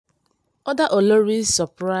Other Oloris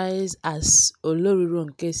surprised as Olori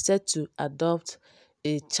Ronke set to adopt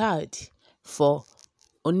a child for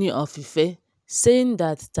Ooni of Ife, saying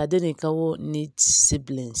that Tadenikawo needs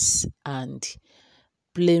siblings and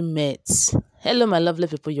playmates. Hello my lovely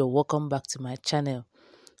people, you're welcome back to my channel.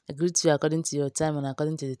 I greet you according to your time and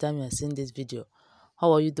according to the time you are seeing this video.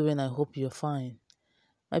 How are you doing? I hope you're fine.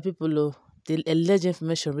 My people, the alleged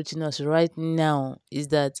information reaching us right now is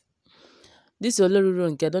that this Olori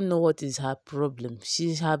Ronke, I don't know what is her problem.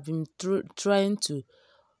 She has been trying to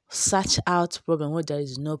search out problem where there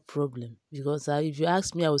is no problem. Because if you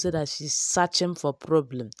ask me, I would say that she's searching for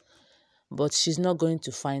problem, but she's not going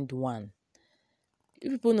to find one.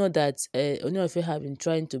 People know that Ooni of Ife have been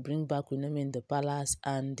trying to bring back Queen Naomi in the palace,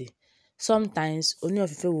 and sometimes Ooni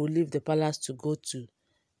of Ife will leave the palace to go to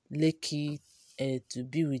Lekki to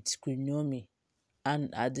be with Queen Naomi,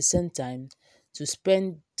 and at the same time to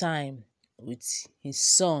spend time with his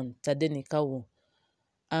son Tadenikawo.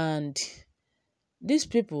 And these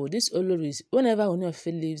people, these Oloris, whenever Ooni of Ife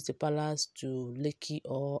leaves the palace to Lekki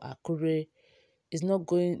or Akure,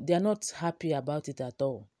 they are not happy about it at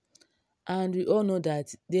all. And we all know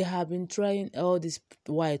that they have been trying all this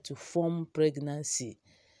while to form pregnancy.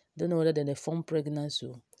 Don't know whether they form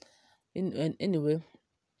pregnancy. Anyway,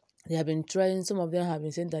 they have been trying. Some of them have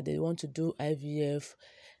been saying that they want to do IVF,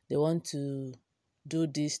 they want to do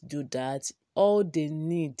this, do that. All they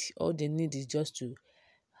need is just to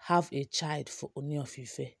have a child for Ooni of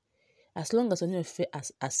Ife. As long as Ooni of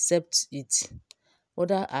Ife accepts it,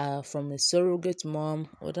 whether from a surrogate mom,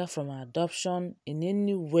 whether from adoption, in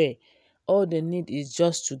any way, all they need is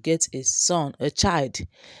just to get a child,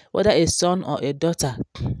 whether a son or a daughter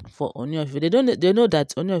for Ooni of Ife. They know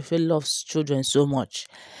that Ooni of Ife loves children so much.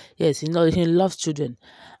 Yes, he loves children.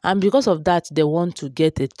 And because of that, they want to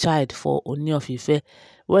get a child for Ooni of Ife,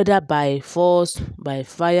 whether by force, by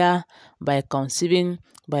fire, by conceiving,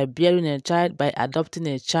 by bearing a child, by adopting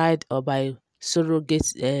a child, or by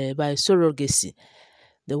surrogacy.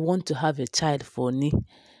 They want to have a child for Ooni.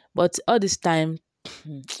 But all this time,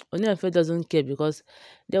 Ooni of Ife doesn't care, because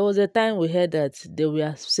there was a time we heard that they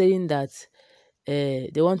were saying that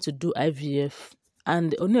they want to do IVF,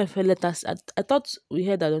 and Ooni of Ife let us. I thought we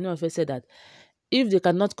heard that Ooni of Ife said that if they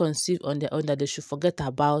cannot conceive on their own, that they should forget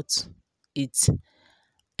about it.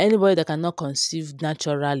 Anybody that cannot conceive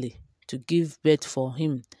naturally to give birth for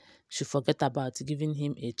him should forget about giving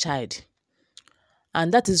him a child.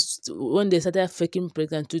 And that is when they started faking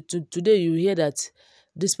pregnant. Today you hear that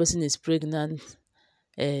this person is pregnant.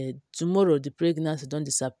 Tomorrow the pregnancy don't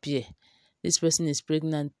disappear. This person is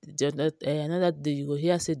pregnant. Another day you go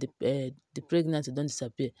hear say the pregnancy don't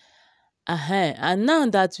disappear. And now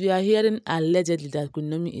that we are hearing allegedly that Queen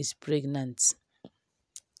Naomi is pregnant,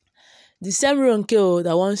 the same Ronke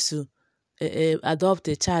that wants to adopt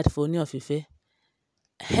a child for Ooni of Ife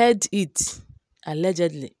heard it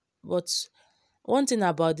allegedly. But one thing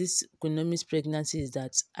about this Queen Naomi's pregnancy is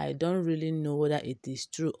that I don't really know whether it is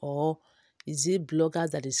true, or is it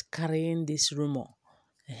bloggers that is carrying this rumor.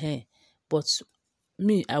 But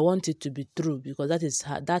me, I want it to be true, because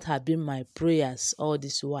that had been my prayers all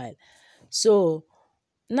this while. So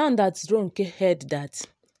now that Ronke heard that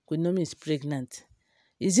Queen Naomi is pregnant,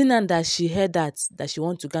 is it now that she heard that she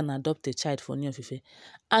wants to go and adopt a child for Ooni of Ife?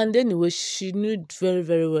 And anyway, she knew very,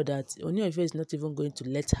 very well that Ooni of Ife is not even going to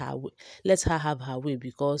let her have her way,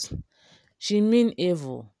 because she mean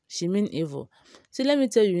evil. She mean evil. See, let me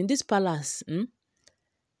tell you, in this palace,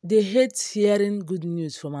 they hate hearing good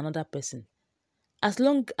news from another person. As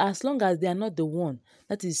long as they are not the one,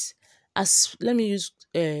 that is, let me use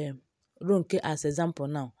Ronke as example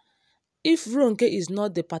now. If Ronke is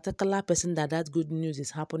not the particular person that good news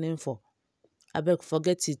is happening for, abeg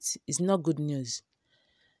forget it. It's not good news.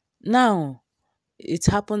 Now, it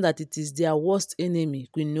happened that it is their worst enemy,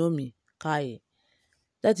 Queen Naomi, Kai.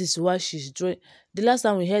 That is why she's drawing. The last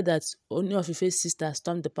time we heard that Ooni of Ife's sister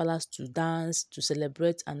stormed the palace to dance, to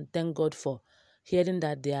celebrate, and thank God for hearing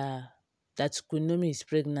that that Queen Naomi is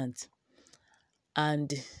pregnant.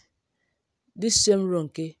 And this same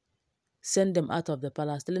Ronke send them out of the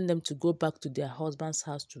palace, telling them to go back to their husband's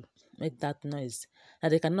house to make that noise. That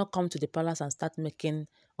they cannot come to the palace and start making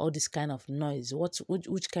all this kind of noise.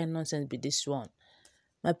 Which kind of nonsense be this one?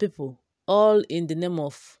 My people, all in the name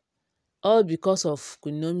of, all because of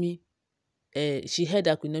Queen Naomi. She heard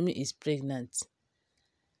that Queen Naomi is pregnant.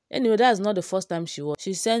 Anyway, that's not the first time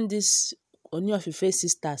she sent this Ooni of Ife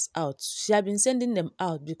sisters out. She had been sending them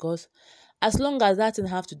out because as long as that thing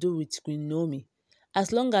have to do with Queen Naomi,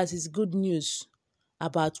 as long as it's good news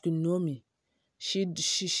about Queen Naomi, she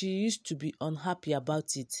used to be unhappy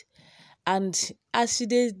about it. And as she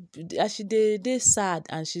dey sad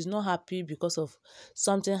and she's not happy because of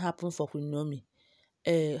something happen for Queen Naomi,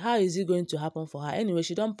 how is it going to happen for her? Anyway,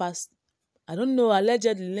 she don pass. I don't know,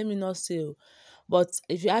 allegedly, let me not say o, but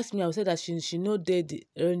if you ask me, I would say that she no dey the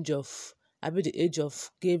range of, abi the age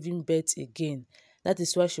of giving birth again. That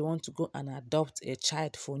is why she want to go and adopt a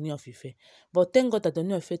child for Ooni of Ife. But thank God that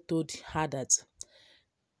Ooni of Ife told her that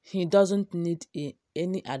he doesn't need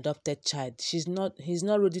any adopted child. He's not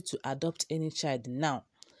ready to adopt any child now.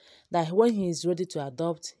 That when he is ready to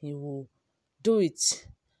adopt, he will do it.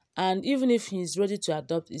 And even if he is ready to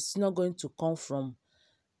adopt, it's not going to come from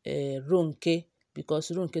Ronke, because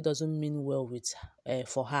Ronke doesn't mean well with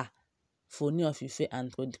for her, for Ooni of Ife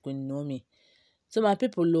and Queen Naomi. So my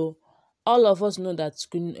people, all of us know that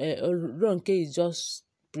Ronke is just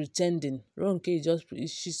pretending. Ronke is just,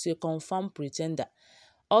 she's a confirmed pretender.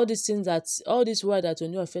 All these things that, all this while that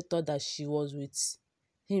Ooni of Ife thought that she was with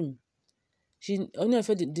him, Ooni of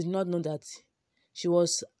Ife did not know that she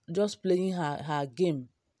was just playing her game.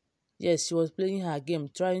 Yes, she was playing her game,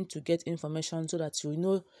 trying to get information so that she will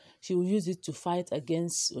know, she will use it to fight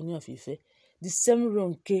against Ooni of Ife. The same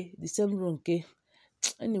Ronke, the same Ronke.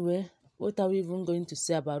 Anyway, what are we even going to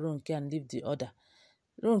say about Ronke and leave the other?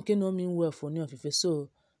 Ronke no mean well for Ooni of Ife, so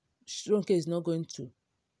Ronke is not going to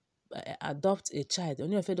adopt a child.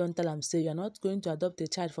 Ooni of Ife don tell am say, you are not going to adopt a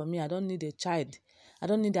child for me. I don't need a child. I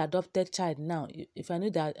don't need the adopted child now. If I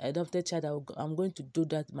need the adopted child, I'm going to do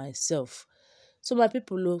that myself. So my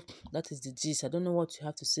people, that is the gist. I don't know what you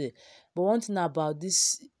have to say. But one thing about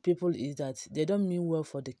these people is that they don't mean well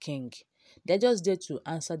for the king. They're just there to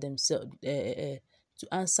answer themselves, to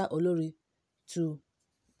answer Olori, to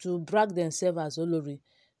brag themselves as Olori,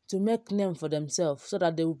 to make name for themselves so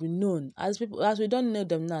that they will be known. As people, as we don't know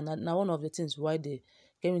them now one of the things why they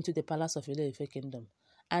came into the palace of Ile-Ife kingdom.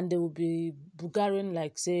 And they will be bugaring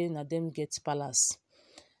like saying that them get palace.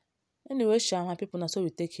 Anyway, my people, now so we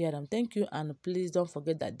take care of them. Thank you, and please don't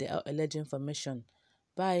forget that they are alleged information.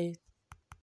 Bye.